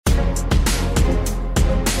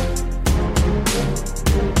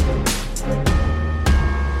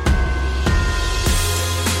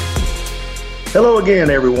Hello again,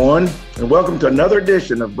 everyone, and welcome to another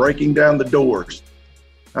edition of Breaking Down the Doors.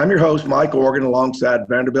 I'm your host, Mike Organ, alongside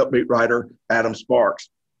Vanderbilt beat writer Adam Sparks.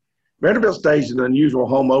 Vanderbilt staged an unusual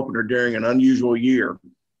home opener during an unusual year.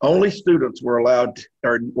 Only students were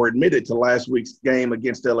admitted to last week's game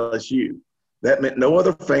against LSU. That meant no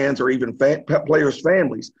other fans or even players'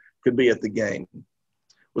 families could be at the game.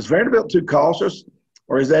 Was Vanderbilt too cautious,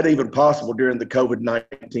 or is that even possible during the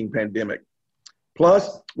COVID-19 pandemic?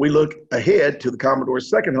 Plus, we look ahead to the Commodore's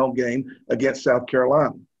second home game against South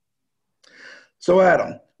Carolina. So,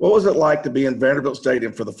 Adam, what was it like to be in Vanderbilt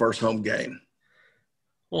Stadium for the first home game?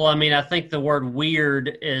 Well, I mean, I think the word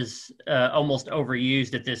weird is almost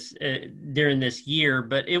overused at this during this year,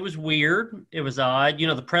 but it was weird. It was odd. You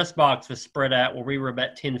know, the press box was spread out where we were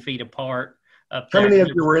about 10 feet apart. Up there. How many of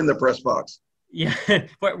you were in the press box? Yeah.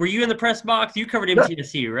 Were you in the press box? You covered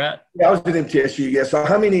MTSU, right? Yeah, I was in MTSU, yes. So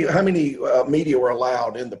how many media were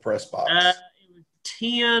allowed in the press box? It was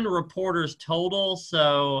 10 reporters total,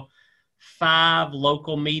 so 5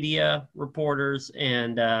 local media reporters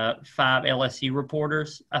and 5 LSU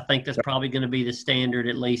reporters. I think that's probably going to be the standard,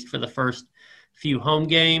 at least for the first few home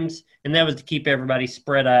games. And that was to keep everybody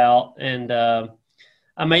spread out. And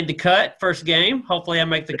I made the cut first game. Hopefully I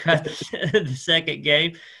make the cut the second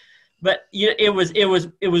game. But you know, it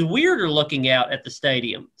was weirder looking out at the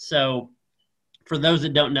stadium. So for those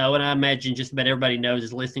that don't know, and I imagine just about everybody knows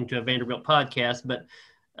is listening to a Vanderbilt podcast, but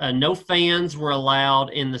no fans were allowed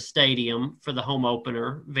in the stadium for the home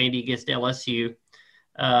opener, Vandy against LSU.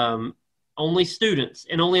 Only students,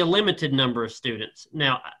 and only a limited number of students.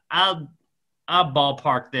 Now, I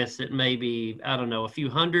ballpark this at maybe, I don't know, a few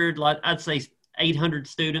hundred. I'd say 800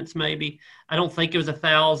 students maybe. I don't think it was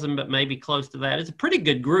 1,000, but maybe close to that. It's a pretty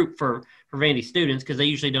good group for Vandy students because they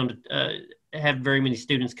usually don't have very many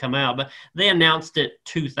students come out. But they announced it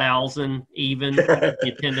 2,000 even the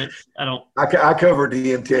attendance. I covered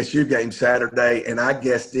the MTSU game Saturday, and I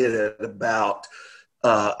guessed it at about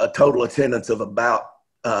a total attendance of about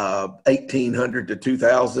 1,800 to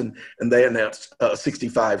 2,000, and they announced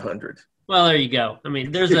 6,500. Well, there you go. I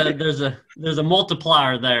mean, there's a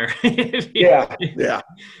multiplier there. Yeah.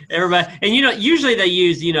 Everybody, and usually they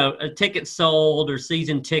use a ticket sold or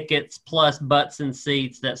season tickets plus butts and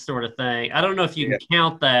seats, that sort of thing. I don't know if you can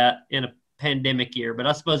count that in a pandemic year, but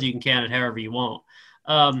I suppose you can count it however you want.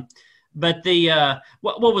 But the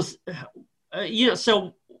what was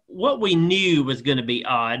so what we knew was going to be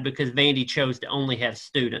odd because Vandy chose to only have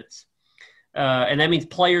students, and that means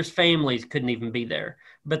players' families couldn't even be there.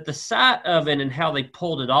 But the sight of it and how they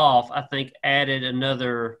pulled it off, I think, added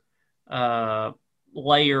another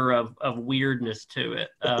layer of weirdness to it.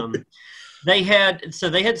 They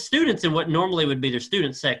had students in what normally would be their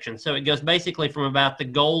student section. So it goes basically from about the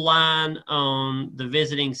goal line on the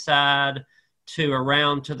visiting side to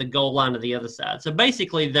around to the goal line of the other side. So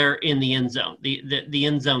basically they're in the end zone, the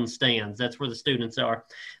end zone stands. That's where the students are.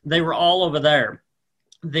 They were all over there.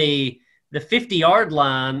 The 50-yard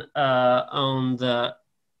line on the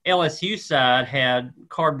LSU side had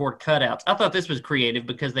cardboard cutouts. I thought this was creative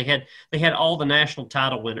because they had all the national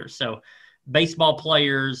title winners. So baseball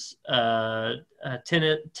players,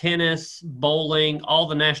 tennis, bowling, all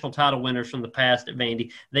the national title winners from the past at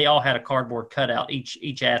Vandy, they all had a cardboard cutout,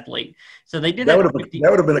 each athlete. So they did that. That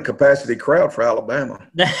would have been a capacity crowd for Alabama.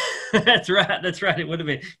 That's right. It would have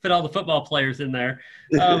been. Put all the football players in there.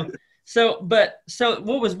 So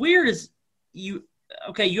what was weird is you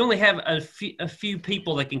only have a few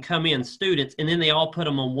people that can come in, students, and then they all put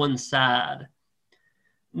them on one side.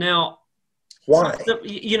 Now, why? So,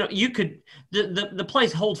 you could the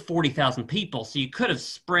place holds 40,000 people, so you could have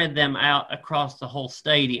spread them out across the whole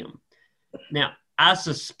stadium. Now, I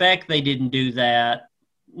suspect they didn't do that.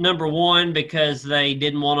 Number one, because they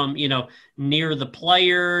didn't want them, near the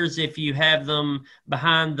players. If you have them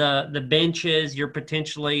behind the benches, you're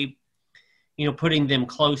potentially putting them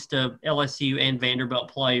close to LSU and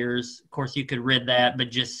Vanderbilt players. Of course, you could rid that,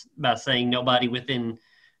 but just by saying nobody within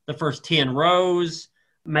the first 10 rows.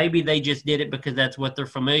 Maybe they just did it because that's what they're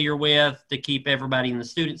familiar with, to keep everybody in the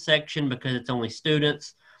student section because it's only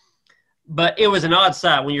students. But it was an odd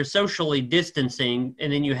sight when you're socially distancing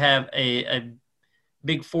and then you have a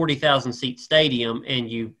big 40,000-seat stadium and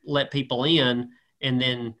you let people in and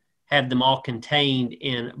then have them all contained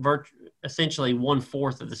in essentially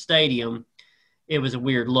 1/4 of the stadium. It was a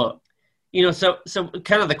weird look. So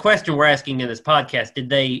kind of the question we're asking in this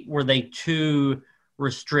podcast, were they too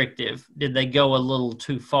restrictive? Did they go a little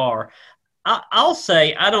too far? I'll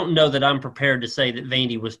say I don't know that I'm prepared to say that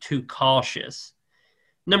Vandy was too cautious.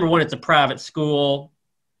 Number one, it's a private school.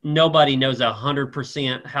 Nobody knows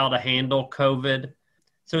 100% how to handle COVID.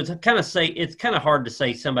 So it's kind of hard to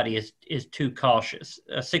say somebody is too cautious.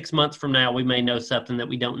 6 months from now, we may know something that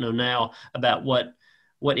we don't know now about what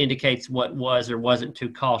indicates what was or wasn't too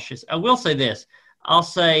cautious. I will say this. I'll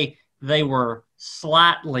say they were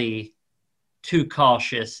slightly too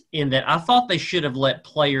cautious in that I thought they should have let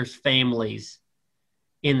players' families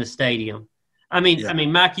in the stadium. I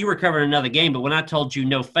mean, Mike, you were covering another game, but when I told you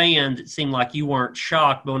no fans, it seemed like you weren't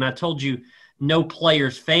shocked. But when I told you no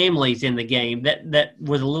players' families in the game, that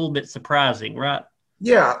was a little bit surprising, right?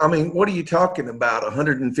 Yeah, I mean, what are you talking about?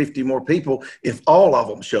 150 more people if all of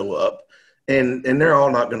them show up, and they're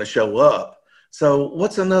all not going to show up. So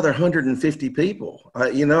what's another 150 people?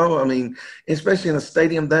 I mean, especially in a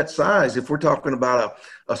stadium that size. If we're talking about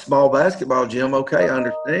a small basketball gym, okay, I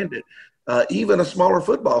understand it. Even a smaller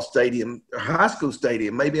football stadium, a high school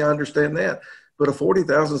stadium, maybe I understand that. But a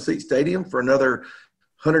 40,000 seat stadium for another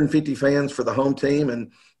 150 fans for the home team,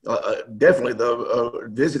 and definitely the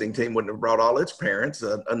visiting team wouldn't have brought all its parents.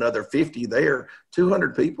 Another 50 there,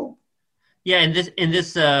 200 people. Yeah, and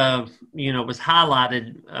this was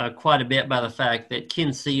highlighted quite a bit by the fact that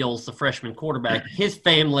Ken Seals, the freshman quarterback, his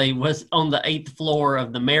family was on the 8th floor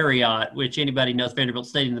of the Marriott, which anybody knows Vanderbilt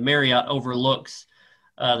Stadium, the Marriott overlooks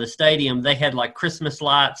the stadium. They had like Christmas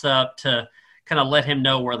lights up to kind of let him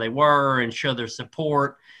know where they were and show their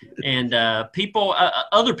support. And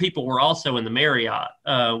other people were also in the Marriott.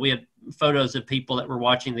 We had photos of people that were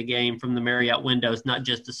watching the game from the Marriott windows, not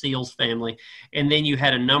just the Seals family. And then you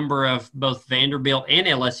had a number of both Vanderbilt and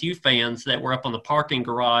LSU fans that were up on the parking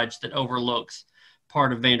garage that overlooks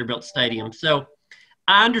part of Vanderbilt Stadium. So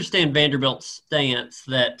I understand Vanderbilt's stance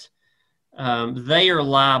that they are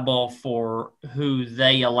liable for who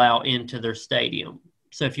they allow into their stadium.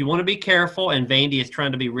 So if you want to be careful, and Vandy is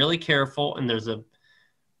trying to be really careful, and there's a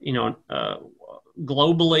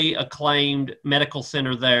globally acclaimed medical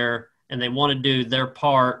center there, and they want to do their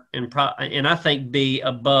part and I think be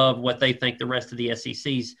above what they think the rest of the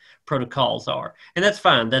SEC's protocols are. And that's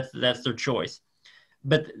fine. That's their choice.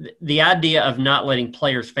 But the idea of not letting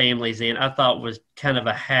players' families in, I thought was kind of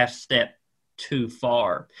a half step too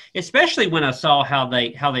far, especially when I saw how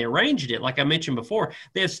they arranged it. Like I mentioned before,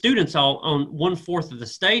 they have students all on 1/4 of the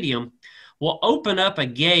stadium will open up a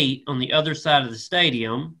gate on the other side of the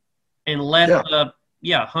stadium and let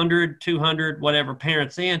 100, 200, whatever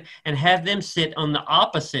parents in, and have them sit on the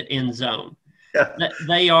opposite end zone. Yeah.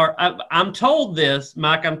 They are, I'm told this,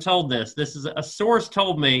 Mike, this is a source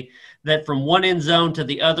told me that from one end zone to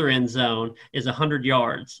the other end zone is 100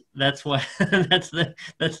 yards. That's what, that's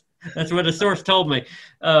what a source told me.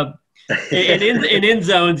 In end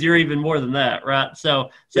zones, you're even more than that, right? So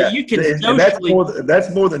you can socially. That's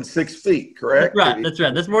more than 6 feet, correct? That's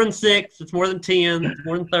right. That's more than 6. It's more than 10. It's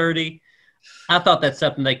more than 30. I thought that's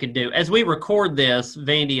something they could do. As we record this,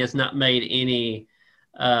 Vandy has not made any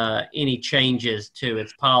changes to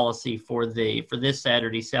its policy for this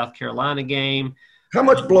Saturday South Carolina game. How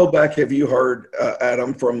much blowback have you heard,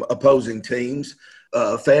 Adam, from opposing teams,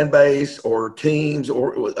 fan base or teams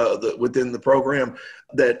or within the program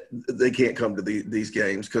that they can't come to these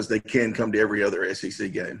games because they can come to every other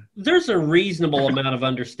SEC game? There's a reasonable amount of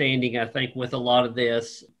understanding, I think, with a lot of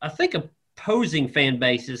this. I think opposing fan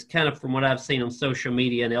bases, kind of from what I've seen on social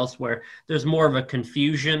media and elsewhere, there's more of a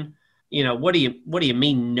confusion. What do you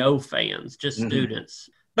mean no fans, just students?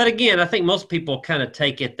 But again, I think most people kind of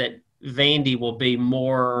take it that Vandy will be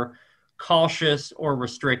more cautious or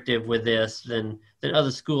restrictive with this than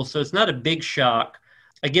other schools. So it's not a big shock.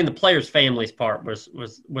 Again, the players' families part was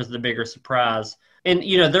the bigger surprise. And,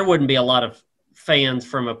 there wouldn't be a lot of fans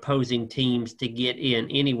from opposing teams to get in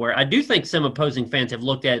anywhere. I do think some opposing fans have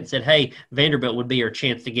looked at it and said, hey, Vanderbilt would be our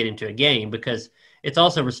chance to get into a game because it's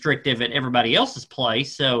also restrictive at everybody else's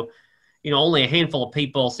place. So, only a handful of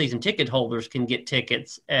people, season ticket holders, can get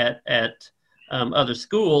tickets at other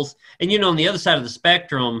schools. And, on the other side of the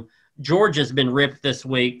spectrum, Georgia's been ripped this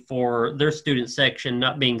week for their student section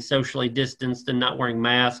not being socially distanced and not wearing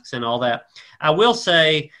masks and all that. I will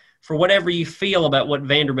say, for whatever you feel about what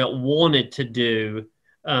Vanderbilt wanted to do,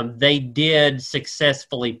 they did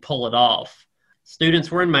successfully pull it off.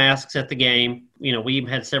 Students were in masks at the game. We even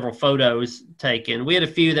had several photos taken. We had a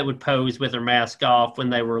few that would pose with their mask off when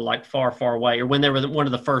they were like far, far away or when they were one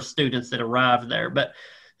of the first students that arrived there. But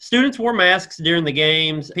students wore masks during the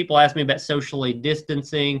games. People asked me about socially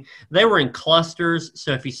distancing. They were in clusters.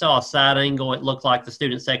 So if you saw a side angle, it looked like the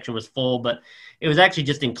student section was full, but it was actually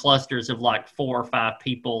just in clusters of like 4 or 5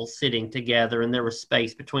 people sitting together, and there was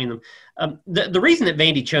space between them. The reason that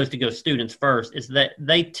Vandy chose to go students first is that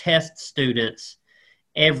they test students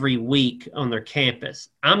every week on their campus.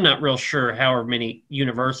 I'm not real sure however many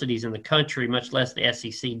universities in the country, much less the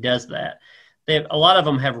SEC, does that. a lot of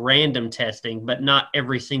them have random testing, but not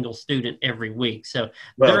every single student every week. So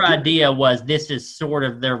Well, their idea was this is sort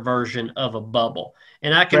of their version of a bubble.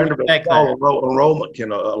 And I can Vanderbilt respect fall that. enrollment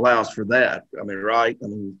can allows for that. I mean, right? I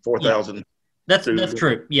mean, 4,000 That's students.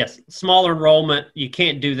 true. Yes, smaller enrollment. You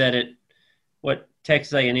can't do that at what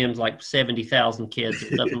Texas A&M's like 70,000 kids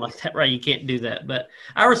or something like that, right? You can't do that. But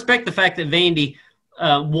I respect the fact that Vandy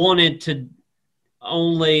wanted to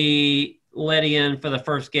only let in for the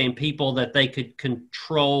first game people that they could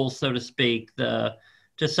control, so to speak, to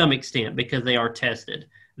some extent because they are tested.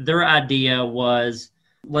 Their idea was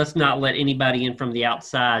let's not let anybody in from the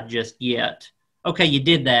outside just yet. Okay, you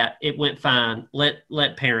did that. It went fine.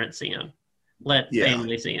 Let parents in. Let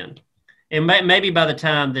families in. And maybe by the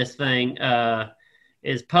time this thing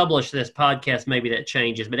is published, this podcast, maybe that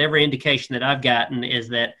changes. But every indication that I've gotten is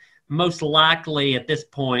that most likely at this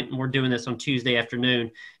point, and we're doing this on Tuesday afternoon,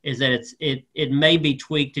 is that it may be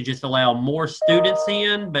tweaked to just allow more students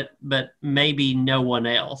in, but maybe no one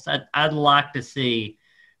else. I'd like to see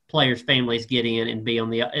players' families get in and be on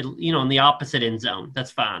the opposite end zone.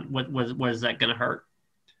 That's fine. What is that going to hurt?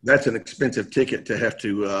 That's an expensive ticket to have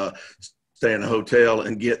to stay in a hotel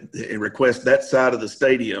and request that side of the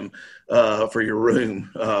stadium for your room.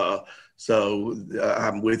 So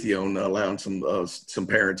I'm with you on allowing some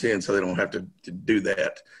parents in so they don't have to do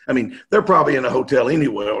that. I mean, they're probably in a hotel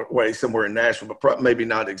anyway, somewhere in Nashville, but maybe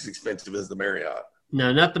not as expensive as the Marriott.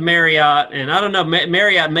 No, not the Marriott. And I don't know,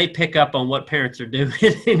 Marriott may pick up on what parents are doing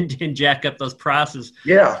and jack up those prices.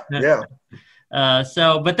 Yeah.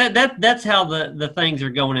 But that's how the things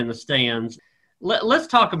are going in the stands. Let's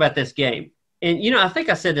talk about this game. And, I think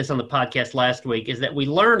I said this on the podcast last week, is that we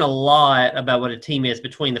learn a lot about what a team is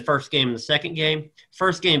between the first game and the second game.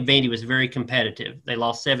 First game, Vandy was very competitive. They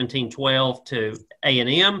lost 17-12 to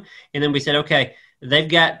A&M. And then we said, okay, they've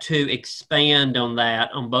got to expand on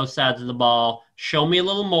that on both sides of the ball. Show me a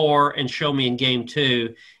little more and show me in game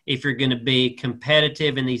two if you're going to be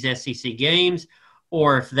competitive in these SEC games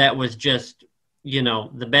or if that was just,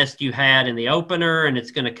 the best you had in the opener and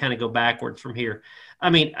it's going to kind of go backwards from here. I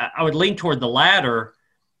mean, I would lean toward the latter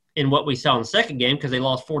in what we saw in the second game because they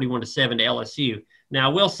lost 41-7 to LSU. Now,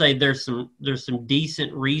 I will say there's some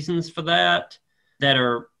decent reasons for that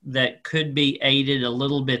could be aided a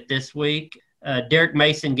little bit this week. Derek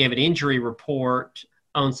Mason gave an injury report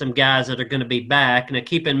on some guys that are going to be back. Now,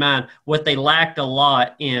 keep in mind, what they lacked a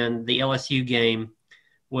lot in the LSU game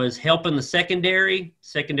was helping the secondary.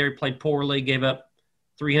 Secondary played poorly, gave up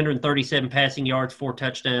 337 passing yards, 4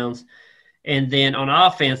 touchdowns. And then on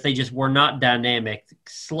offense, they just were not dynamic,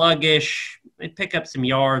 sluggish. They pick up some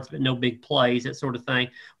yards, but no big plays, that sort of thing.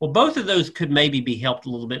 Well, both of those could maybe be helped a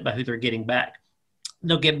little bit by who they're getting back.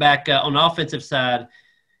 They'll get back on the offensive side.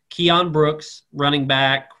 Keon Brooks, running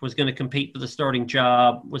back, was going to compete for the starting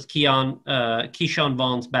job. Was Keyshawn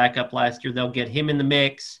Vaughn's backup last year. They'll get him in the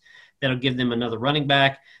mix. That'll give them another running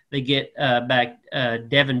back. They get back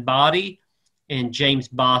Devin Body and James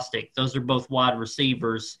Bostic. Those are both wide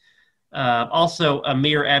receivers. Also,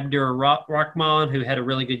 Amir Abdur-Rahman, who had a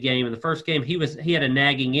really good game in the first game. He had a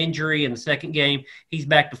nagging injury in the second game. He's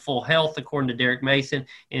back to full health, according to Derek Mason.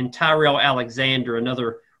 And Tyrell Alexander,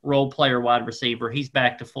 another role player wide receiver, he's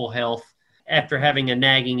back to full health after having a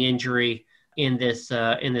nagging injury in this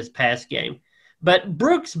past game. But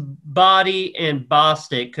Brooks, Body, and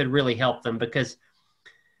Bostic could really help them because,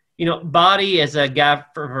 Body is a guy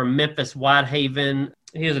from Memphis, Whitehaven.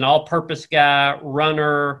 He is an all-purpose guy,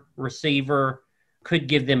 runner, receiver, could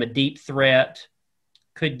give them a deep threat,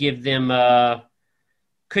 could give them a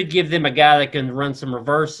guy that can run some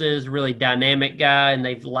reverses, really dynamic guy, and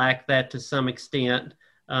they've lacked that to some extent.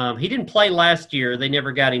 He didn't play last year. They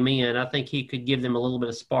never got him in. I think he could give them a little bit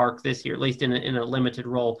of spark this year, at least in a limited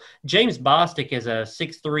role. James Bostic is a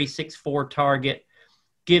 6'3", 6'4" target,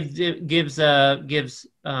 gives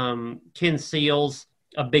Ken Seals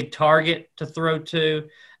a big target to throw to.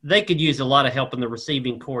 They could use a lot of help in the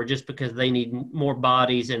receiving core just because they need more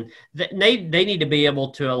bodies, and they need to be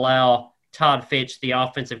able to allow Todd Fitch, the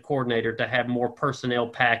offensive coordinator, to have more personnel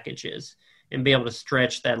packages and be able to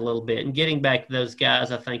stretch that a little bit. And getting back to those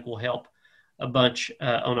guys, I think, will help a bunch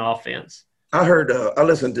on offense. I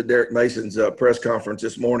listened to Derek Mason's press conference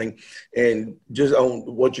this morning, and just on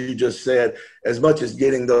what you just said, as much as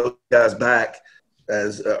getting those guys back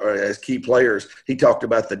as key players, he talked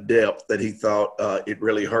about the depth that he thought it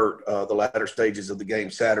really hurt the latter stages of the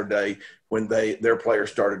game Saturday when their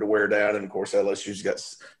players started to wear down, and of course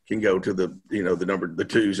LSU's can go to the the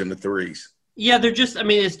 2s and the 3s. Yeah, they're just. I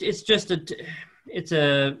mean, it's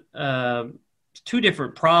two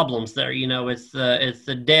different problems there. It's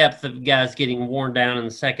the depth of guys getting worn down in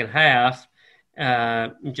the second half,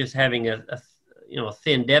 just having a a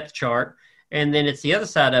thin depth chart. And then it's the other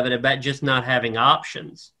side of it about just not having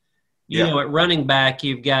options. At running back,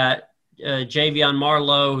 you've got Javion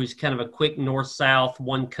Marlowe, who's kind of a quick north-south,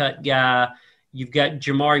 one-cut guy. You've got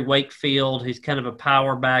Jamari Wakefield, who's kind of a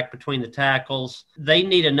power back between the tackles. They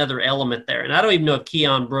need another element there. And I don't even know if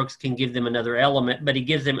Keon Brooks can give them another element, but he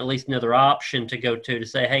gives them at least another option to go to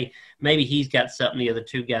say, hey, maybe he's got something the other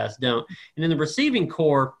two guys don't. And in the receiving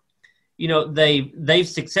core, they've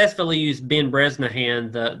successfully used Ben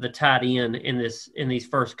Bresnahan, the tight end, in these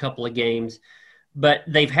first couple of games. But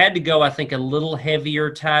they've had to go, I think, a little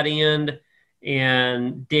heavier tight end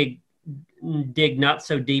and dig not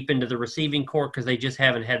so deep into the receiving core because they just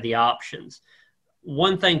haven't had the options.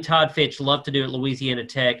 One thing Todd Fitch loved to do at Louisiana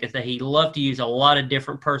Tech is that he loved to use a lot of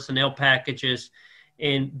different personnel packages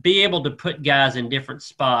and be able to put guys in different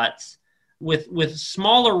spots with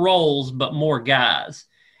smaller roles but more guys.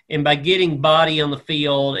 And by getting Body on the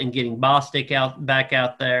field and getting Bostic back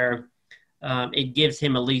out there, it gives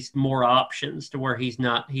him at least more options to where he's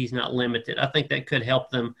not limited. I think that could help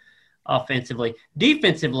them offensively.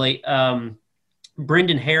 Defensively,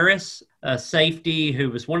 Brendan Harris, a safety who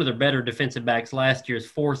was one of their better defensive backs last year, is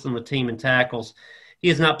fourth on the team in tackles. He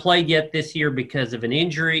has not played yet this year because of an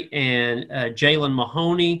injury. And Jalen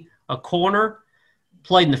Mahoney, a corner,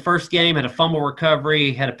 played in the first game, had a fumble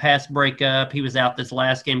recovery, had a pass breakup. He was out this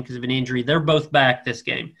last game because of an injury. They're both back this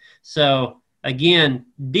game. So, again,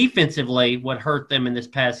 defensively, what hurt them in this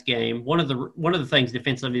past game, one of the things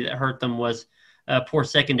defensively that hurt them was poor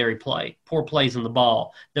secondary play, poor plays on the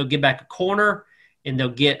ball. They'll get back a corner and they'll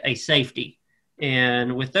get a safety.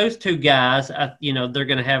 And with those two guys, they're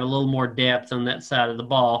going to have a little more depth on that side of the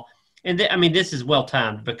ball. And this is well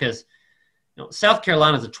timed because South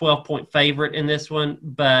Carolina is a 12-point favorite in this one,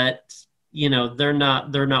 but they're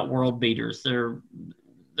not world beaters. They're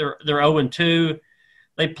 0-2.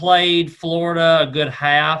 They played Florida a good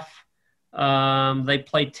half. They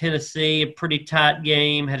played Tennessee, a pretty tight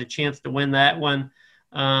game, had a chance to win that one.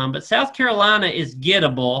 But South Carolina is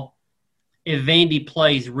gettable if Vandy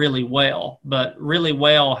plays really well. But really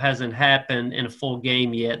well hasn't happened in a full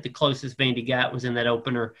game yet. The closest Vandy got was in that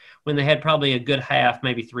opener when they had probably a good half,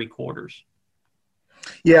 maybe three quarters.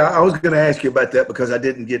 Yeah, I was going to ask you about that because I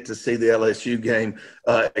didn't get to see the LSU game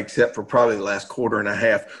except for probably the last quarter and a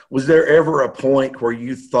half. Was there ever a point where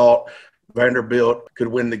you thought Vanderbilt could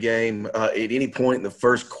win the game at any point in the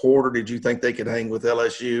first quarter? Did you think they could hang with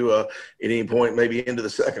LSU at any point, maybe into the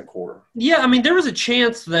second quarter? Yeah, there was a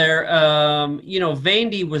chance there.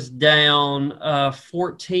 Vandy was down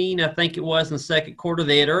 14, I think it was, in the second quarter.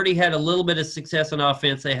 They had already had a little bit of success on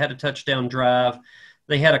offense. They had a touchdown drive.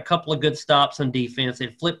 They had a couple of good stops on defense. They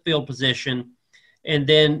had flipped field position. And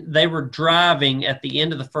then they were driving at the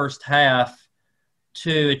end of the first half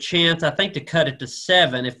to a chance, I think, to cut it to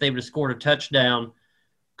 7 if they would have scored a touchdown.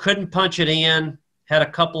 Couldn't punch it in, had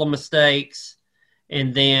a couple of mistakes,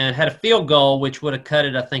 and then had a field goal, which would have cut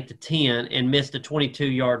it, I think, to 10, and missed a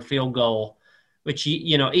 22-yard field goal, which,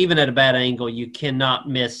 even at a bad angle, you cannot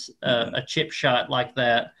miss a chip shot like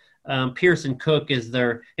that. Pearson Cook is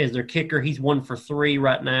their kicker. He's 1 for 3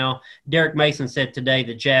 right now. Derek Mason said today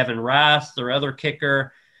that Javin Rice, their other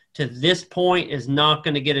kicker, to this point is not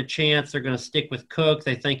going to get a chance. They're going to stick with Cook.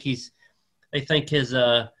 They think his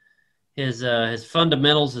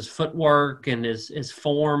fundamentals, his footwork, and his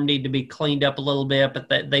form need to be cleaned up a little bit, but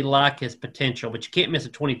they like his potential. But you can't miss a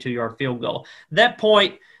 22-yard field goal. At that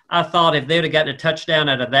point, I thought if they would have gotten a touchdown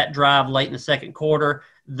out of that drive late in the second quarter,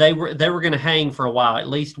 they were going to hang for a while, at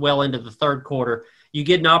least well into the third quarter. You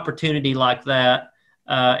get an opportunity like that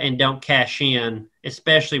and don't cash in,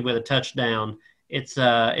 especially with a touchdown, it's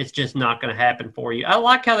just not going to happen for you. I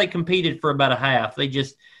like how they competed for about a half. They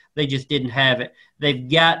just didn't have it. They've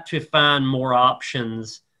got to find more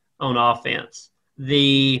options on offense.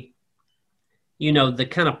 The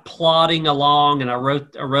kind of plodding along, and I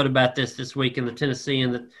wrote about this week in the Tennessee,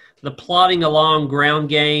 and the plodding along ground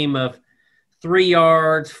game of 3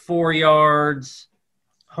 yards, 4 yards,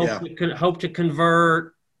 hope to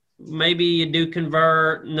convert. Maybe you do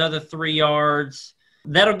convert another 3 yards.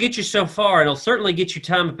 That'll get you so far. It'll certainly get you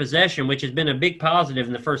time of possession, which has been a big positive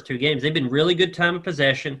in the first 2 games. They've been really good time of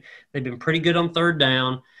possession. They've been pretty good on third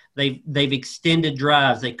down. They've extended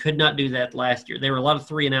drives. They could not do that last year. There were a lot of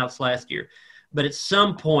 3-and-outs last year. But at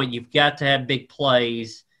some point, you've got to have big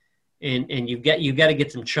plays, and you've got to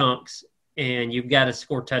get some chunks, and you've got to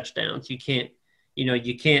score touchdowns. You can't.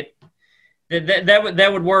 That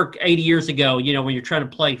would work 80 years ago, when you're trying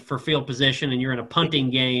to play for field position and you're in a punting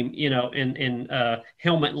game, in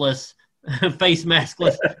helmetless face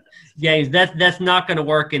maskless games. That's not going to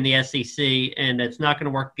work in the SEC, and it's not going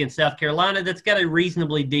to work against South Carolina. That's got a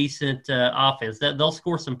reasonably decent offense. They'll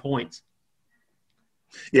score some points.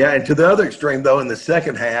 Yeah, and to the other extreme, though, in the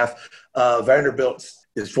second half, Vanderbilt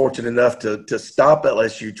is fortunate enough to stop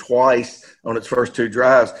LSU twice on its first two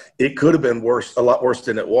drives. It could have been worse, a lot worse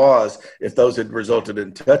than it was, if those had resulted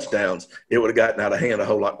in touchdowns. It would have gotten out of hand a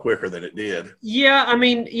whole lot quicker than it did. Yeah, I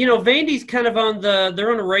mean, Vandy's kind of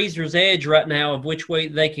they're on a razor's edge right now of which way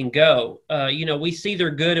they can go. We see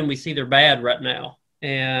they're good and we see they're bad right now.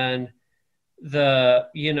 And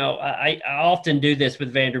I often do this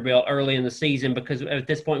with Vanderbilt early in the season because at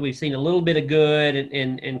this point we've seen a little bit of good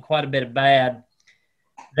and quite a bit of bad.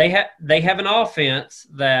 They have an offense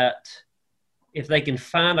that if they can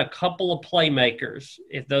find a couple of playmakers,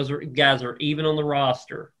 if those guys are even on the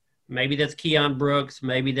roster, maybe that's Keon Brooks,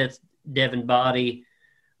 maybe that's Devin Body,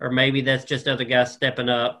 or maybe that's just other guys stepping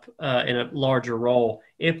up in a larger role.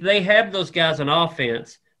 If they have those guys on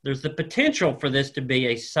offense, there's the potential for this to be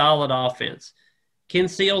a solid offense. Ken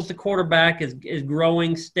Seals, the quarterback, is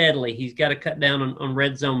growing steadily. He's got to cut down on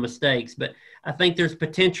red zone mistakes, but I think there's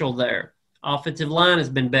potential there. Offensive line has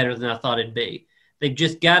been better than I thought it'd be. They've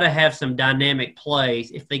just got to have some dynamic plays.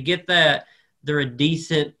 If they get that, they're a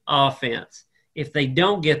decent offense. If they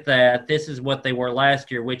don't get that, this is what they were last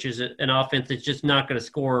year, which is an offense that's just not going to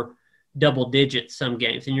score double digits some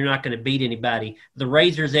games, and you're not going to beat anybody. The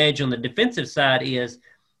razor's edge on the defensive side is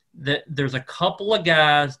that there's a couple of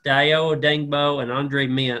guys, Dayo Odengbo and Andre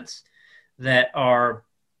Mintz, that are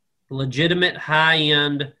legitimate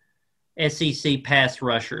high-end SEC pass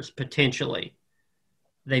rushers, potentially.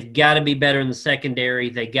 They've got to be better in the secondary.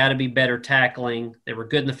 They got to be better tackling. They were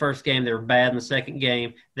good in the first game. They were bad in the second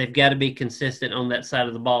game. They've got to be consistent on that side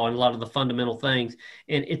of the ball and a lot of the fundamental things.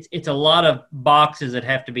 And it's a lot of boxes that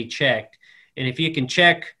have to be checked. And if you can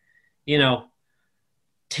check,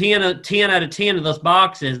 10 out of 10 of those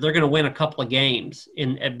boxes, they're going to win a couple of games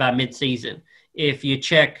by midseason. If you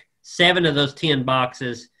check 7 of those 10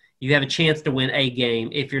 boxes, you have a chance to win a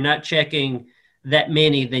game. If you're not checking that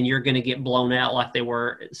many, then you're going to get blown out like they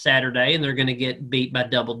were Saturday, and they're going to get beat by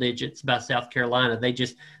double digits by South Carolina.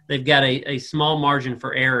 They've got a small margin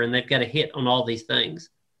for error, and they've got to hit on all these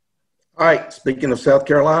things. All right, speaking of South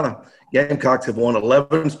Carolina, Gamecocks have won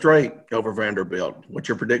 11 straight over Vanderbilt. What's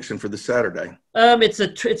your prediction for this Saturday? It's a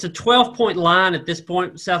 12-point line at this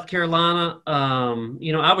point, South Carolina.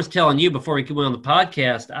 I was telling you before we went on the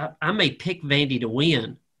podcast, I may pick Vandy to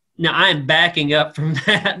win. Now, I am backing up from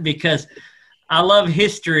that because I love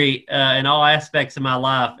history in all aspects of my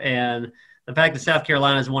life. And the fact that South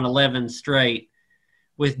Carolina has won 11 straight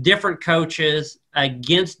with different coaches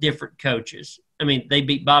against different coaches. I mean, they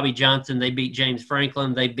beat Bobby Johnson. They beat James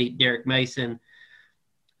Franklin. They beat Derek Mason.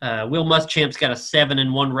 Will Muschamp's got a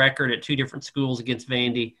 7-1 record at 2 different schools against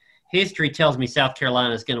Vandy. History tells me South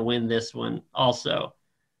Carolina is going to win this one also.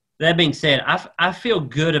 That being said, I feel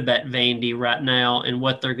good about Vandy right now and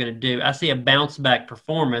what they're going to do. I see a bounce-back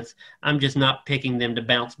performance. I'm just not picking them to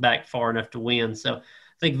bounce back far enough to win. So I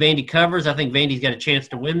think Vandy covers. I think Vandy's got a chance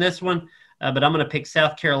to win this one. But I'm going to pick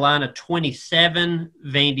South Carolina 27,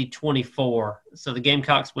 Vandy 24. So the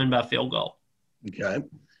Gamecocks win by field goal. Okay.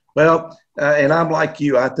 Well, and I'm like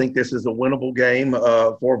you. I think this is a winnable game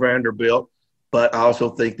for Vanderbilt. But I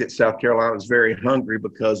also think that South Carolina is very hungry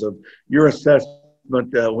because of your assessment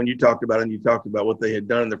when you talked about it, and you talked about what they had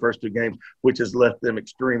done in the first 2 games, which has left them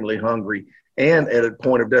extremely hungry and at a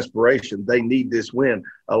point of desperation. They need this win.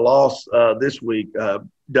 A loss this week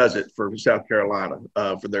does it for South Carolina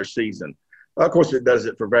for their season. Of course, it does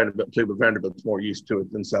it for Vanderbilt too, but Vanderbilt's more used to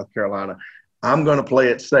it than South Carolina. I'm going to play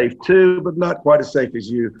it safe too, but not quite as safe as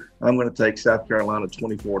you. I'm going to take South Carolina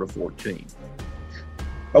 24-14.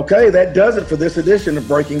 Okay, that does it for this edition of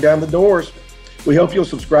Breaking Down the Doors. We hope you'll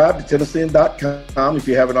subscribe to Tennessean.com if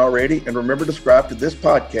you haven't already, and remember to subscribe to this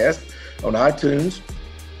podcast on iTunes,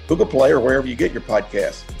 Google Play, or wherever you get your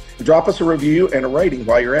podcasts. And drop us a review and a rating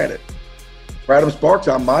while you're at it. For Adam Sparks,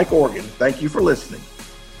 I'm Mike Organ. Thank you for listening.